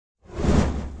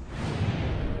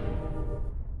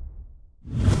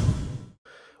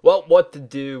Well, what to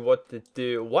do, what to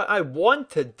do. What I want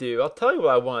to do, I'll tell you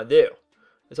what I want to do.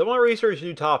 Is I want to research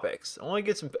new topics. I want to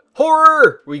get some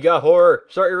horror! We got horror.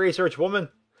 Start your research, woman.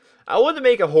 I want to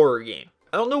make a horror game.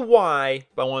 I don't know why,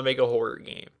 but I want to make a horror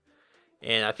game.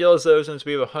 And I feel as though since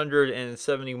we have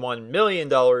 $171 million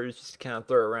just to kind of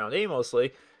throw around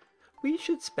aimlessly, we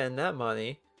should spend that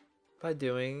money by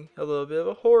doing a little bit of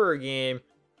a horror game.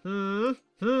 You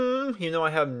know, I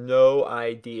have no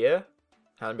idea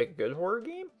how to make a good horror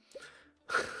game.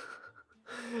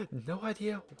 No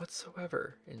idea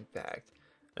whatsoever, in fact.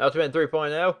 Ultimate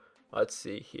 3.0, let's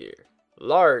see here.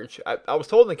 Large. I was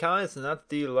told in the comments not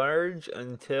to do large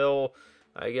until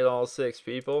I get all 6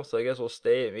 people, so I guess we'll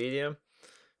stay at medium.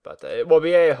 But it will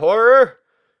be a horror,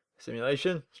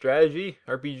 simulation, strategy,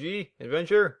 RPG,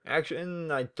 adventure, action.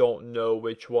 I don't know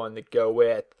which one to go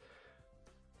with.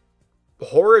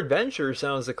 Horror adventure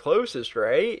sounds the closest,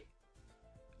 right?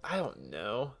 I don't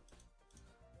know.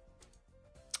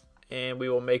 And we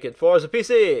will make it for as a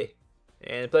PC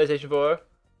and PlayStation 4.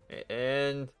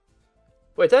 And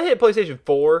wait, did I hit PlayStation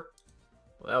 4?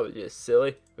 Well, that was just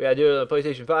silly. We gotta do it on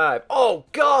PlayStation 5. Oh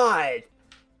God!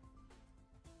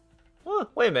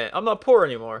 Well, wait a minute. I'm not poor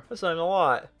anymore. That's not even a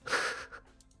lot.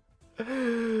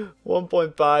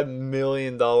 $1.5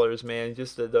 million, man,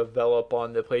 just to develop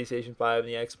on the PlayStation 5 and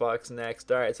the Xbox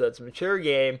Next. Alright, so that's a mature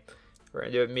game. We're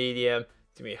going to do it medium.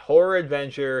 It's going to be horror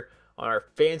adventure on our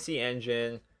fancy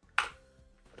engine.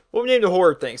 What we name the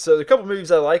horror thing? So there's a couple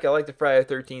movies I like. I like the Friday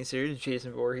the 13th series,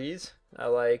 Jason Voorhees. I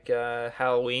like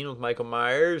Halloween with Michael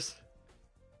Myers.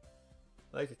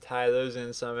 I like to tie those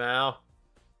in somehow.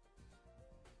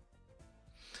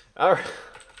 Alright.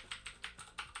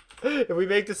 If we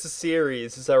make this a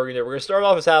series, this is how we're going to do it. We're going to start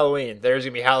off as Halloween. There's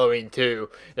going to be Halloween 2.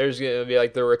 There's going to be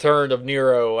like the return of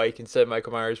Nero. Like instead of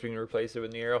Michael Myers, we can replace it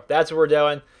with Nero. That's what we're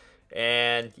doing.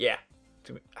 And yeah.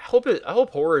 I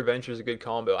hope horror adventure is a good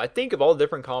combo. I think of all the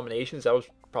different combinations, that was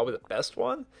probably the best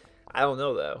one. I don't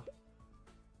know though.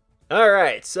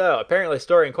 Alright, so apparently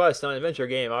story and quest on an adventure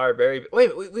game are very...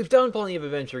 Wait, we've done plenty of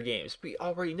adventure games. We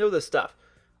already know this stuff.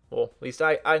 Well, at least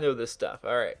I know this stuff.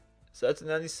 Alright, so that's a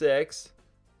 96.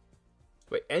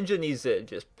 Wait, engine needs to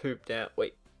just poop down.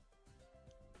 Wait.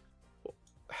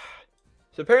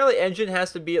 So apparently engine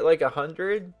has to be at like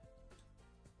 100.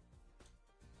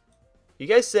 You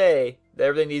guys say that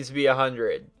everything needs to be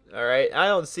 100. Alright? I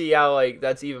don't see how like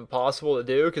that's even possible to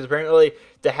do. Because apparently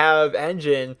to have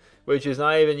engine, which is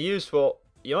not even useful.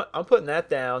 You know what? I'm putting that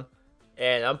down.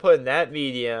 And I'm putting that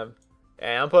medium.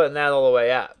 And I'm putting that all the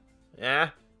way up.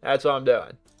 Yeah? That's what I'm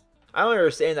doing. I don't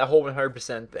understand that whole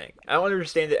 100% thing. I don't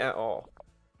understand it at all.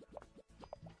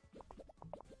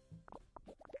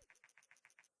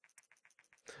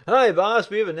 Hi, boss.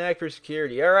 We have a knack for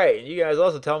security. Alright, and you guys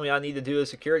also tell me I need to do the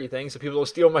security thing so people don't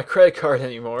steal my credit card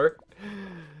anymore.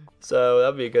 So,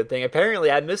 that'll be a good thing.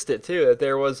 Apparently, I missed it, too. That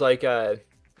there was, like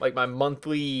my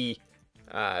monthly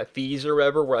fees or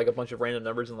whatever were, like, a bunch of random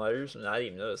numbers and letters. And I didn't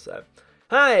even notice that.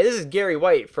 Hi, this is Gary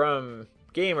White from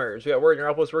Gamers. We got word in your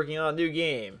office working on a new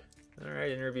game.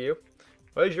 Alright, interview.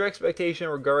 What is your expectation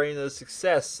regarding the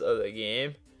success of the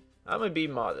game? I'm going to be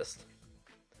modest.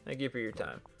 Thank you for your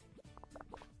time.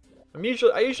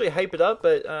 I usually hype it up,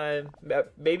 but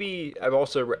maybe I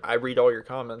read all your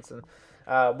comments, and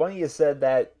one of you said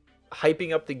that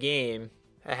hyping up the game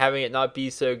and having it not be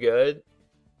so good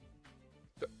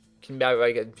can have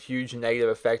like a huge negative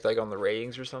effect, like on the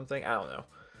ratings or something. I don't know.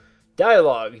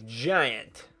 Dialogue,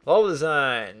 giant. Level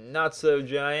design, not so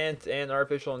giant, and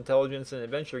artificial intelligence and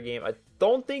adventure game. I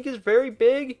don't think is very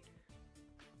big,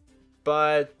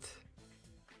 but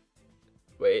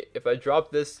wait, if I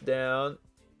drop this down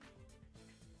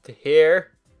to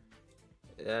here,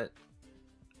 and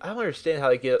I don't understand how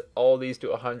to get all these to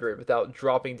 100 without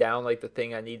dropping down like the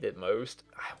thing I need the most.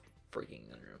 I don't freaking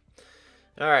know.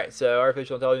 Alright, so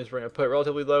artificial intelligence we're going to put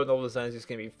relatively low, and level design is just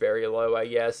going to be very low, I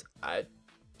guess.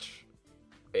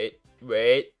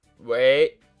 Wait.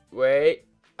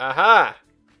 Aha!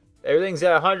 Everything's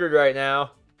at 100 right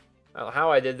now. I don't know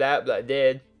how I did that, but I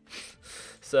did.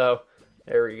 So,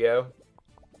 there we go.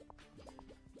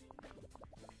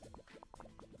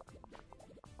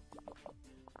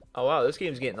 Oh wow, this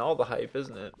game's getting all the hype,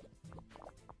 isn't it?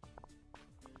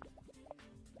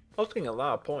 I was getting a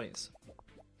lot of points.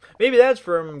 Maybe that's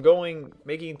from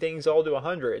making things all to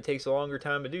 100. It takes a longer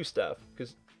time to do stuff.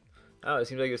 Because, I don't know, it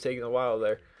seems like it was taking a while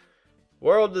there.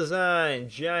 World design,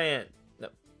 giant. No,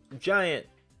 giant.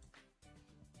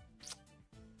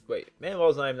 Wait,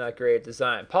 Manuel's not even that great at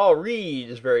design. Paul Reed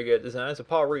is very good at design. So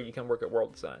Paul Reed, you can work at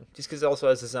world design. Just because it also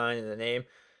has design in the name.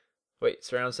 Wait,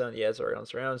 surround sound? Yeah, sorry, on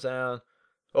surround sound.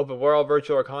 Open world,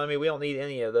 virtual economy. We don't need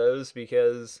any of those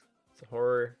because It's a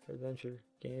horror adventure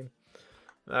game.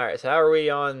 Alright, so how are we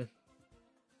on...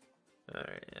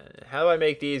 Alright, how do I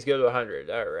make these go to 100?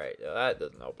 Alright, well, that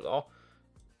doesn't help at all.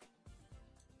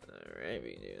 Alright,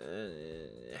 we can do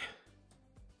that.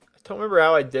 I don't remember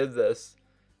how I did this.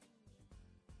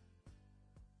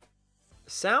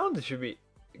 Sound should be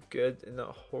good in a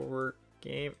horror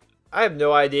game. I have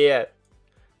no idea.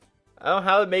 I don't know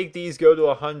how to make these go to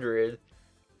 100.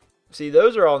 See,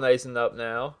 those are all nice and up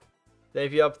now. Then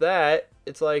if you up that,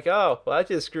 it's like, oh, well, that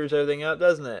just screws everything up,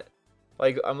 doesn't it?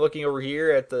 Like, I'm looking over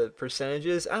here at the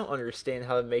percentages. I don't understand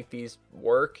how to make these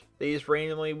work. They just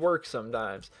randomly work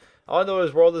sometimes. All I know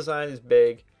is world design is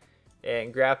big.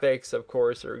 And graphics, of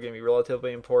course, are going to be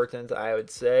relatively important, I would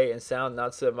say. And sound,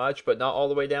 not so much, but not all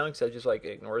the way down, because that just, like,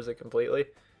 ignores it completely.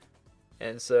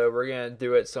 And so we're going to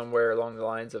do it somewhere along the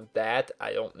lines of that.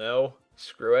 I don't know.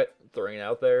 Screw it. I'm throwing it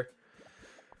out there.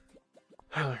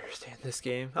 I don't understand this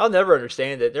game. I'll never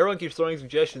understand it. Everyone keeps throwing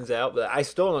suggestions out, but I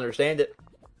still don't understand it.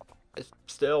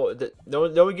 Still, no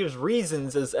one gives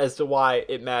reasons as to why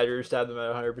it matters to have them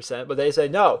at 100%, but they say,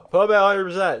 no, put them at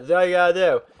 100%. That's all you gotta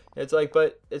do. It's like,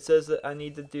 but it says that I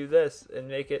need to do this and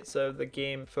make it so the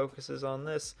game focuses on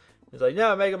this. It's like,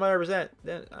 no, make them 100%.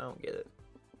 Then I don't get it.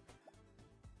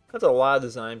 That's a lot of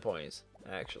design points,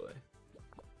 actually.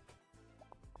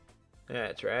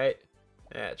 That's right.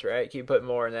 That's right. Keep putting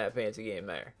more in that fancy game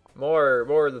there. More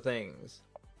of the things.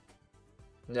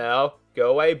 No,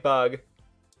 go away, bug.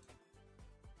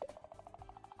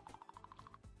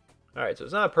 Alright, so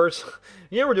it's not a personal...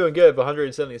 You know we're doing good, but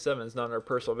 177 is not our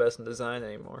personal best in design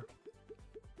anymore.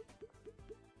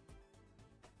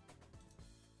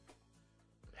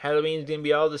 Halloween's gonna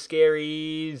be all the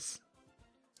scaries.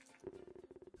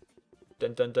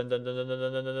 Dun, dun, dun, dun, dun, dun, dun,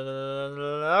 dun, dun, dun, dun,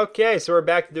 dun. Okay, so we're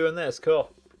back to doing this.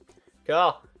 Cool.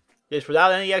 Cool. Just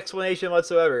without any explanation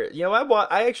whatsoever. You know,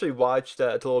 I actually watched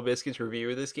Total Biscuit's review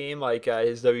of this game, like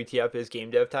his WTF, his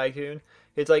game Dev Tycoon.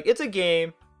 It's like, it's a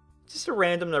game, just a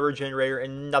random number generator,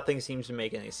 and nothing seems to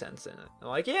make any sense in it. I'm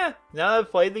like, yeah, now that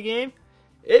I've played the game,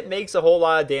 it makes a whole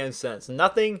lot of damn sense.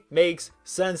 Nothing makes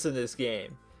sense in this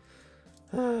game.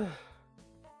 I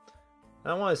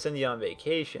don't want to send you on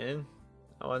vacation.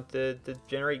 I want to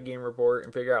generate game report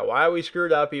and figure out why we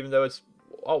screwed up, even though it's...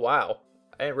 Oh, wow.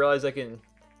 I didn't realize I can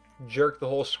jerk the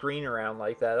whole screen around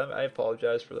like that. I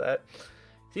apologize for that.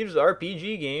 Seems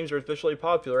RPG games are especially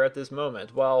popular at this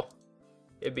moment. Well,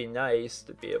 it'd be nice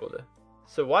to be able to...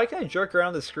 So why can I jerk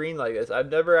around the screen like this?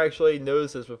 I've never actually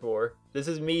noticed this before. This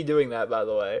is me doing that, by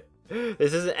the way.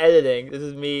 This isn't editing. This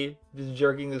is me just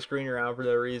jerking the screen around for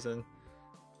no reason.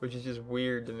 Which is just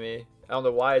weird to me. I don't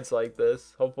know why it's like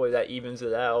this. Hopefully that evens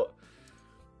it out.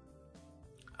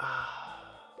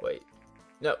 Wait.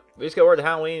 No. We just got word to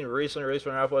Halloween. Recently released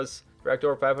when off was racked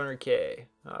over 500K.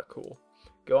 Cool.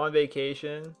 Go on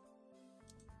vacation.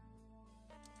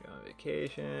 Go on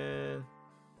vacation.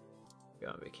 Go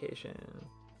on vacation.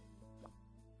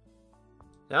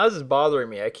 Now this is bothering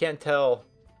me. I can't tell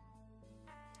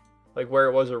like where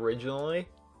it was originally.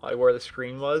 Like where the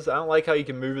screen was. I don't like how you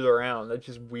can move it around. That's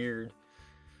just weird.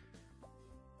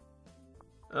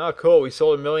 Oh, cool. We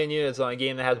sold 1 million units on a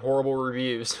game that had horrible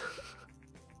reviews.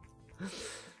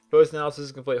 Post-analysis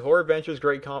is complete. Horror adventure is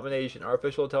great combination.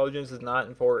 Artificial intelligence is not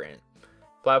important.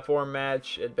 Platform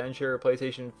match adventure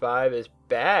PlayStation 5 is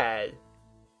bad.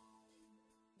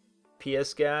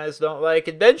 PS guys don't like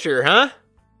adventure, huh?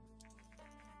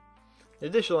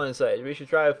 Additional insight. We should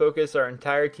try to focus our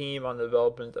entire team on the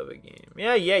development of a game.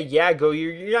 Yeah, go.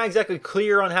 You're not exactly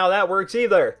clear on how that works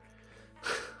either.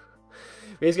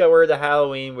 We just got word that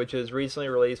Halloween, which was recently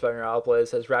released by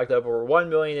Neuropolis, has racked up over 1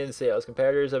 million in sales.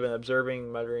 Competitors have been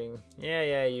observing, muttering.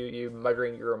 Yeah, you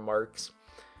muttering your remarks.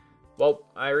 Well,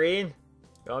 Irene,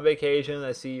 go on vacation.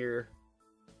 I see you're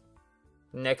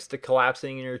next to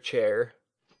collapsing in your chair.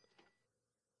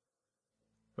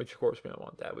 Which, of course, we don't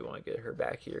want that. We want to get her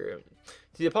back here.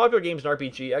 See, the popular game's an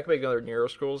RPG. I could make another Nero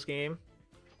Scrolls game.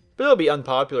 But it'll be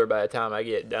unpopular by the time I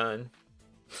get it done.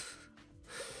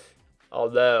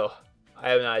 Although, I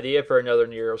have an idea for another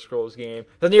Nero Scrolls game.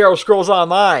 The Nero Scrolls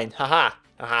Online! Haha!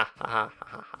 Haha! Haha!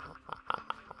 Haha! Haha!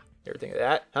 You ever think of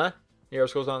that? Huh? Nero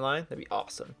Scrolls Online? That'd be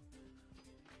awesome.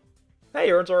 Hey,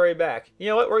 everyone's already back. You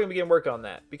know what? We're going to begin work on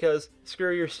that. Because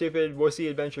screw your stupid wussy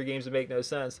adventure games that make no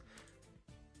sense.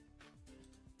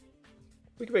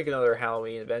 We can make another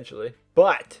Halloween eventually.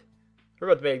 But we're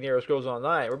about to make Nero Scrolls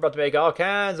Online. We're about to make all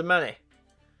kinds of money.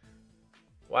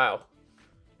 Wow.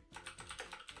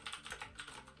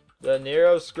 The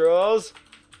Nero Scrolls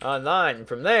Online. And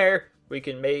from there, we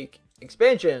can make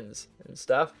expansions and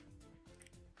stuff.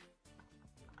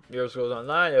 Nero Scrolls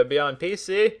Online. It'll be on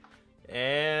PC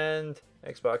and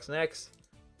Xbox Next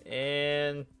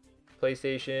and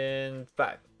PlayStation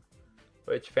 5.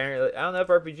 Which apparently, I don't know if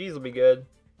RPGs will be good,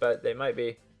 but they might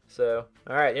be. So,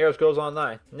 alright, Nero Scrolls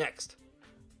Online. Next.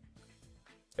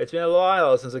 It's been a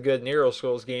while since a good Nero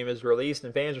Scrolls game is released,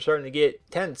 and fans are starting to get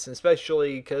tense,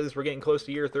 especially because we're getting close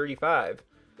to year 35.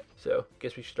 So,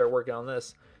 guess we should start working on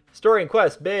this. Story and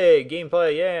quest, big.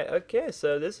 Gameplay, yeah. Okay,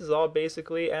 so this is all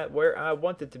basically at where I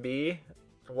want it to be,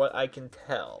 from what I can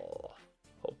tell.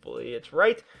 Hopefully it's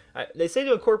right. They say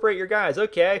to incorporate your guys.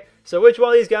 Okay, so which one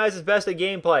of these guys is best at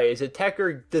gameplay? Is it tech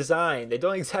or design? They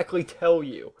don't exactly tell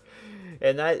you.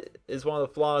 And that is one of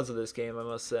the flaws of this game, I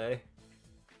must say.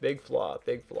 Big flaw,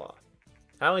 big flaw.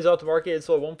 How many's off the market? It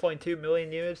sold 1.2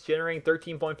 million units, generating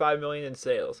 13.5 million in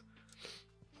sales.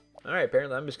 Alright,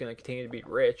 apparently I'm just going to continue to be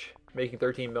rich, making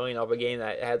 13 million off a game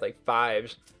that had like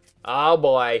 5s. Oh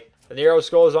boy, the Nero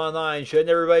Scrolls Online. Shouldn't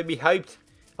everybody be hyped?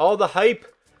 All the hype.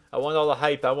 I want all the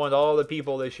hype. I want all the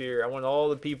people this year. I want all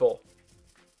the people.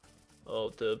 All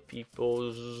the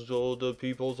peoples, all the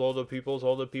peoples, all the peoples,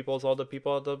 all the peoples, all the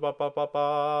people.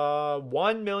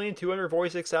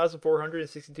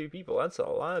 1,246,462 people. That's a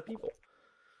lot of people.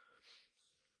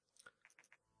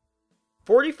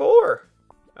 44.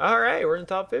 Alright, we're in the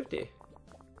top 50.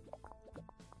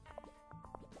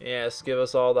 Yes, give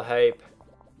us all the hype.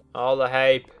 All the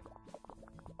hype.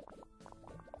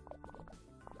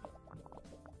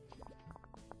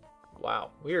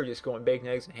 Wow, we are just going bacon,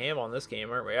 eggs, and ham on this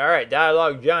game, aren't we? Alright,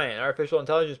 dialogue giant. Artificial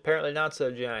intelligence apparently not so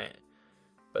giant.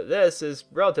 But this is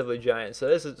relatively giant, so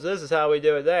this is how we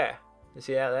do it there. You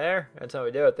see that there? That's how we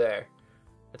do it there.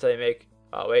 That's how you make...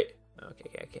 Oh, wait.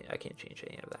 Okay, I can't change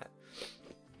any of that.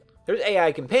 There's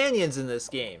AI companions in this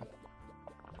game.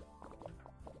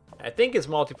 I think it's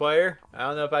multiplayer. I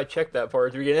don't know if I checked that part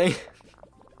at the beginning.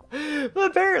 But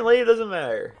apparently it doesn't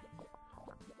matter.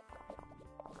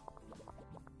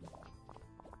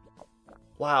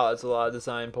 Wow, that's a lot of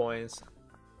design points.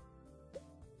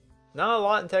 Not a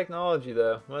lot in technology,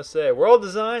 though, I must say. World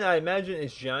design, I imagine,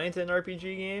 is giant in an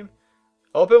RPG game.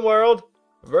 Open world,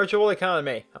 virtual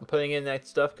economy. I'm putting in that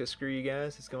stuff because screw you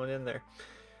guys, it's going in there.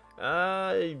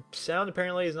 Sound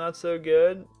apparently is not so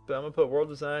good, but I'm going to put world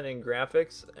design and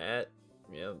graphics at,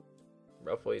 you know,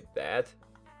 roughly that.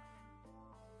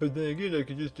 But then again, I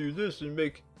could just do this and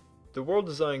make the world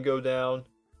design go down.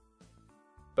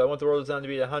 But I want the world design to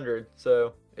be 100,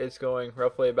 so it's going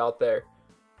roughly about there.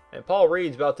 And Paul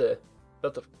Reed's about to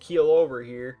keel over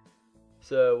here.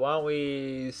 So why don't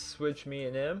we switch me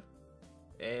and him,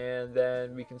 and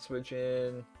then we can switch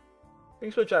in. We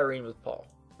can switch Irene with Paul.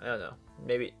 I don't know.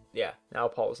 Maybe, yeah. Now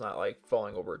Paul's not like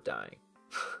falling over dying.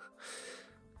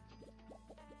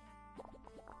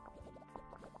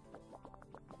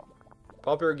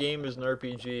 Popular game is an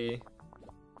RPG.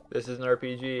 This is an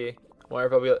RPG.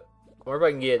 Wonder if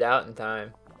I can get it out in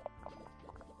time.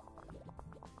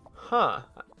 Huh.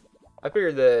 I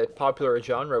figured the popular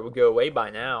genre would go away by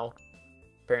now.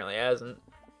 Apparently it hasn't.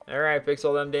 Alright, fix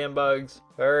all them damn bugs.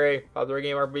 Hurry. Popular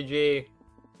game RPG.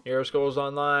 Nero Scrolls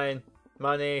Online.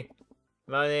 Money.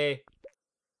 Money.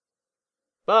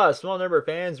 But a small number of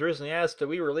fans recently asked that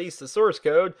we release the source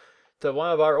code to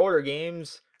one of our older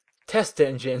games' test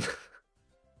engine.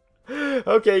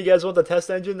 Okay, you guys want the test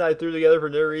engine that I threw together for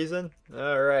no reason?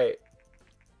 Alright.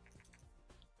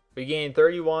 We gained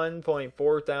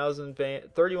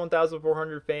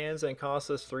 31,400 fans and cost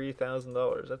us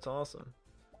 $3,000. That's awesome.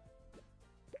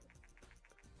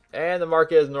 And the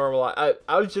market is normalized.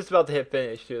 I was just about to hit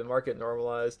finish too. The market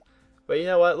normalized. But you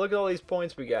know what? Look at all these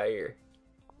points we got here.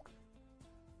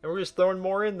 And we're just throwing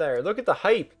more in there. Look at the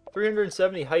hype.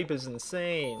 370 hype is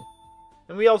insane.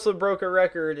 And we also broke a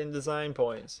record in design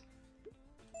points.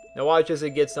 Now watch as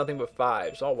it gets nothing but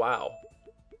 5s. Oh, wow.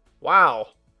 Wow.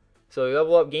 So we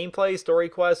level up gameplay, story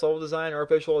quest, level design,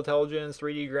 artificial intelligence,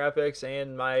 3D graphics,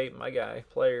 and my guy,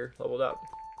 player, leveled up.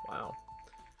 Wow.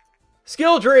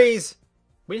 Skill trees!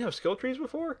 We didn't have skill trees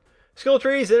before? Skill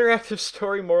trees, interactive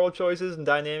story, moral choices, and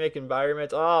dynamic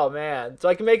environments. Oh, man. So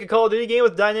I can make a Call of Duty game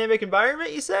with dynamic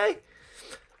environment, you say?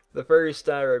 The first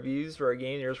reviews for our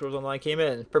game, Nero Scrolls Online, came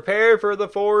in. Prepare for the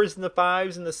 4s and the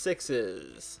 5s and the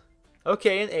 6s.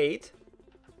 Okay, an 8.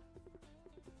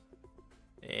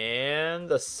 And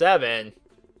the 7.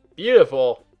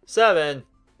 Beautiful. 7.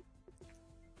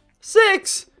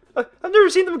 6! I've never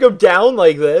seen them go down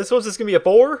like this. What's this, gonna be a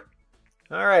 4?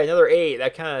 Alright, another 8.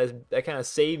 That kind of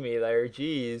saved me there.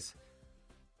 Jeez.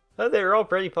 I thought they were all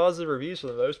pretty positive reviews for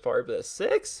the most part, but a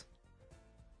 6?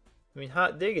 I mean,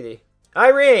 hot diggity.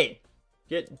 Irene!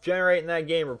 Get generating that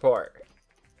game report.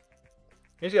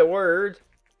 Here's got word.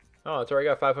 Oh, it's already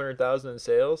got 500,000 in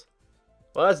sales.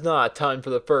 Well, that's not a ton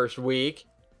for the first week.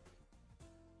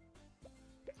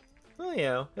 Well, Well, you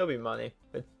know, it'll be money.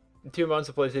 In 2 months,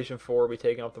 the PlayStation 4 will be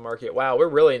taken off the market. Wow, we're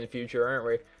really in the future, aren't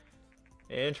we?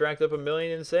 And tracked up 1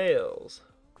 million in sales.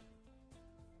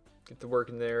 Get to work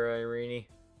in there, Irene.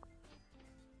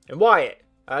 And Wyatt,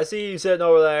 I see you sitting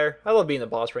over there. I love being the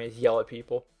boss where you yell at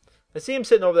people. I see him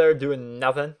sitting over there doing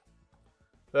nothing.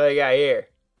 What do you got here?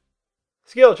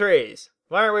 Skill trees.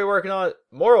 Why aren't we working on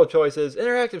moral choices,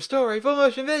 interactive story, full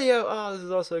motion video? Oh, this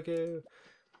is also cool.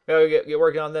 Gotta get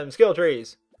working on them skill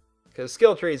trees. Because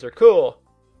skill trees are cool.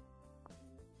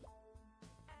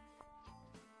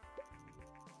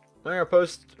 Our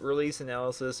post-release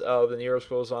analysis of the Nero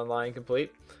Schools Online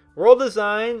complete. World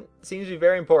design seems to be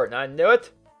very important. I know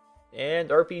it. And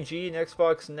RPG and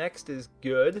Xbox Next is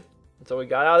good. That's all we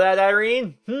got out of that,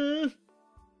 Irene.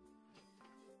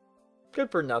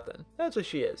 Good for nothing. That's what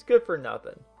she is. Good for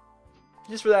nothing.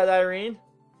 Just for that, Irene,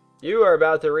 you are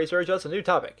about to research us a new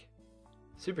topic.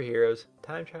 Superheroes.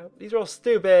 Time travel. These are all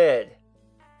stupid.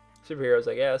 Superheroes,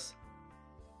 I guess.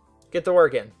 Get to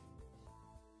working.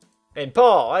 And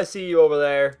Paul, I see you over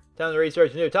there. Time to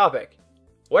research a new topic.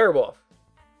 Werewolf.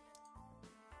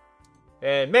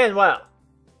 And Manuel,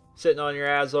 sitting on your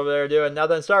ass over there doing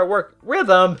nothing. Start work.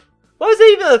 Rhythm? What is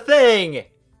even a thing?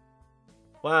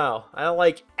 Wow, I don't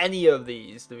like any of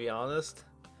these, to be honest.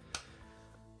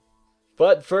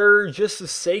 But for just the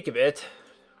sake of it,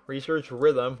 research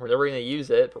rhythm. We're never going to use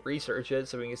it, but research it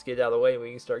so we can just get it out of the way and we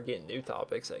can start getting new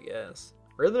topics, I guess.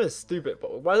 Rhythm is stupid,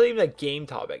 but why is it even a game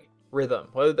topic? Rhythm.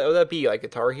 What would that be? Like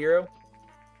Guitar Hero?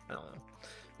 I don't know.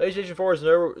 PlayStation 4 is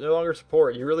no longer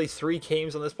support. You released 3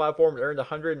 games on this platform and earned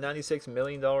 $196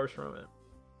 million from it.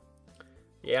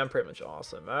 Yeah, I'm pretty much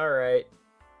awesome. Alright.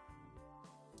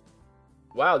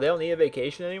 Wow, they don't need a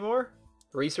vacation anymore?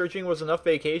 Researching was enough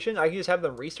vacation? I can just have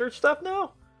them research stuff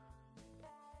now?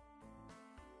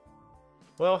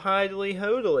 Well, hidely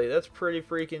hodily. That's pretty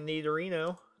freaking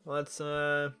neaterino. Let's,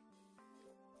 what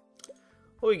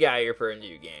we got here for a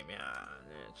new game? Yeah,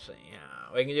 let's see.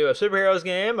 Yeah, we can do a superheroes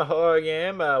game, a horror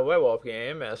game, a werewolf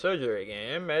game, a surgery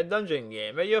game, a dungeon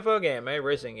game, a UFO game, a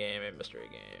racing game, a mystery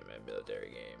game, a military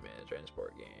game, and a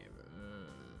transport game.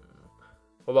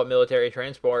 What about military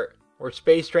transport? Or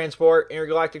space transport,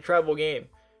 intergalactic travel game.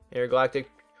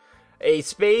 A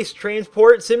space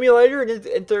transport simulator, an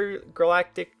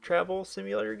intergalactic travel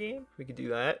simulator game. We could do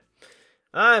that.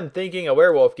 I'm thinking a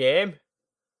werewolf game.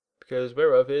 Because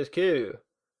werewolf is cool.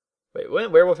 Wait,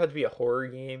 wouldn't werewolf have to be a horror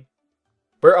game?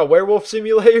 A werewolf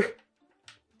simulator?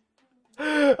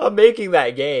 I'm making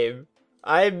that game.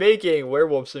 I'm making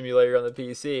werewolf simulator on the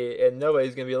PC. And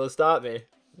nobody's going to be able to stop me.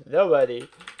 Nobody.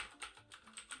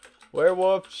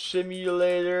 Werewolf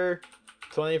Simulator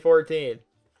 2014.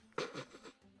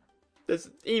 This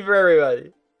is E for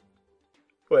everybody.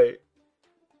 Wait.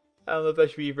 I don't know if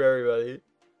that should be E for everybody.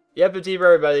 Yep, it's E for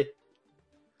everybody.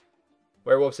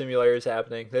 Werewolf Simulator is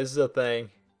happening. This is a thing.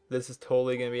 This is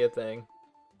totally going to be a thing.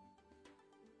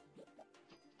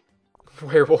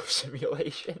 Werewolf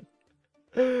Simulation.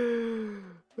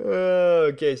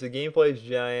 Okay, so gameplay is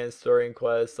giant, story and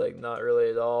quest, like not really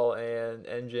at all, and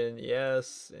engine,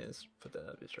 yes, and let's put that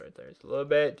up just right there just a little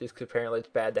bit, just 'cause apparently it's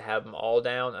bad to have them all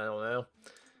down, I don't know.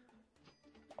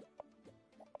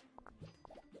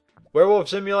 Werewolf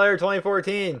Simulator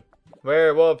 2014.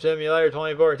 Werewolf Simulator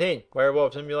 2014.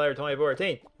 Werewolf Simulator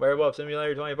 2014. Werewolf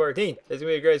Simulator 2014. This is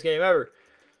going to be the greatest game ever.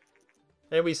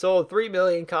 And we sold 3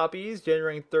 million copies,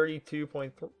 generating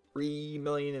 32.3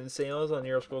 million in sales on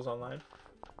Nero Schools Online.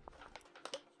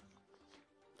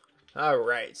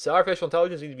 Alright, so artificial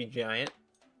intelligence needs to be giant.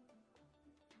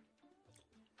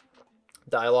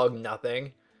 Dialogue,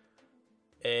 nothing.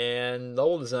 And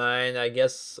level design, I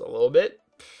guess, a little bit.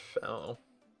 I don't know.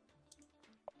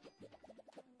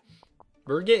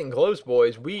 We're getting close,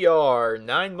 boys. We are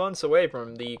 9 months away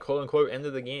from the quote-unquote end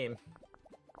of the game.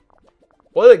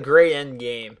 What a great end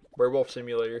game. Werewolf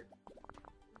Simulator.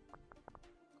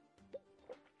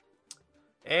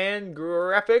 And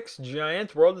graphics,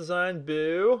 giant. World design,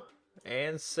 boo.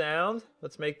 And sound.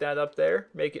 Let's make that up there.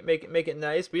 Make it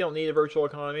nice. We don't need a virtual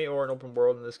economy or an open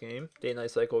world in this game. Day and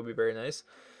night cycle would be very nice.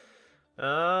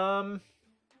 Hi-ho.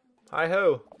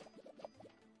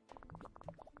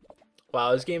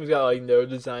 Wow, this game's got like no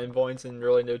design points and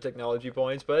really no technology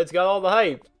points, but it's got all the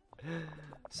hype.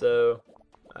 So,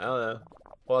 I don't know.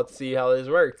 We'll have to see how this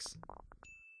works.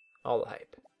 All the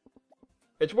hype.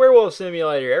 It's Werewolf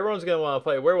Simulator. Everyone's going to want to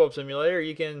play Werewolf Simulator.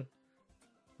 You can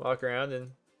walk around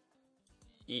and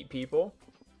eat people.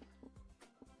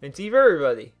 It's for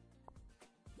everybody.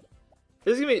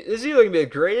 This is either going to be the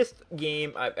greatest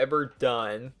game I've ever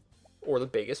done or the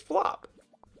biggest flop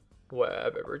what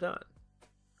I've ever done.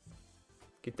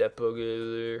 Get that bug out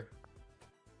of there.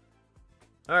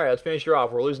 Alright, let's finish her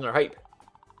off. We're losing our hype.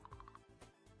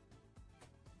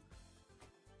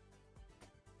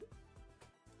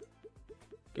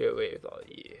 Get away with all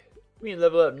you. We didn't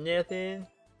level up nothing.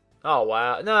 Oh,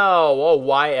 wow. No. Oh,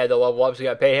 Wyatt had to level up, so you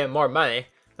gotta pay him more money.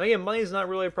 Again, money's not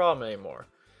really a problem anymore.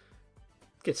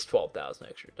 Gets 12,000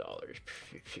 extra dollars.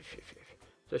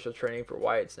 Special training for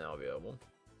Wyatt's now available.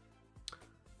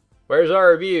 Where's our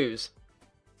reviews?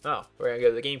 Oh, we're gonna go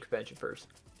to the game convention first.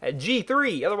 At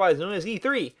G3, otherwise known as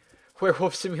E3,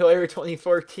 Werewolf Simulator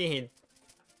 2014.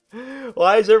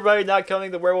 Why is everybody not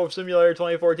coming to Werewolf Simulator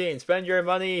 2014? Spend your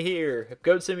money here. If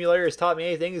Goat Simulator has taught me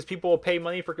anything, is people will pay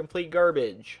money for complete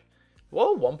garbage.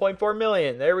 Whoa, 1.4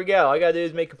 million. There we go. All I gotta do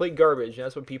is make complete garbage, and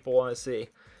that's what people want to see.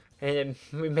 And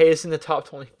we made us in the top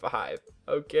 25.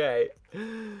 Okay.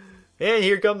 And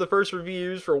here come the first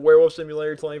reviews for Werewolf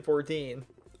Simulator 2014.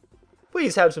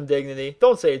 Please have some dignity.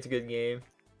 Don't say it's a good game.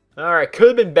 Alright, could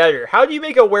have been better. How do you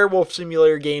make a Werewolf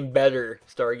Simulator game better,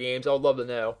 Star Games? I would love to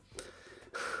know.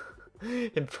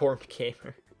 Informed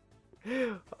gamer.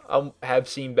 I have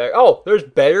seen better. Oh, there's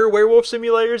better Werewolf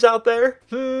Simulators out there?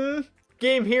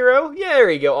 Game Hero? Yeah,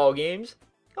 there you go, All Games.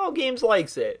 All Games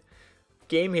likes it.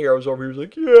 Game Hero's over here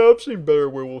like, yeah, I've seen better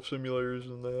Werewolf Simulators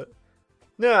than that.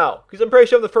 No, because I'm pretty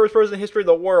sure I'm the first person in the history of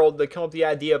the world to come up with the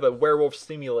idea of a Werewolf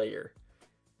Simulator.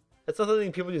 That's not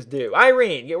something people just do.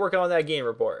 Irene, get working on that game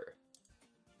report.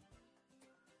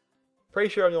 Pretty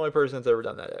sure I'm the only person that's ever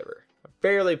done that ever. I'm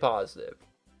fairly positive.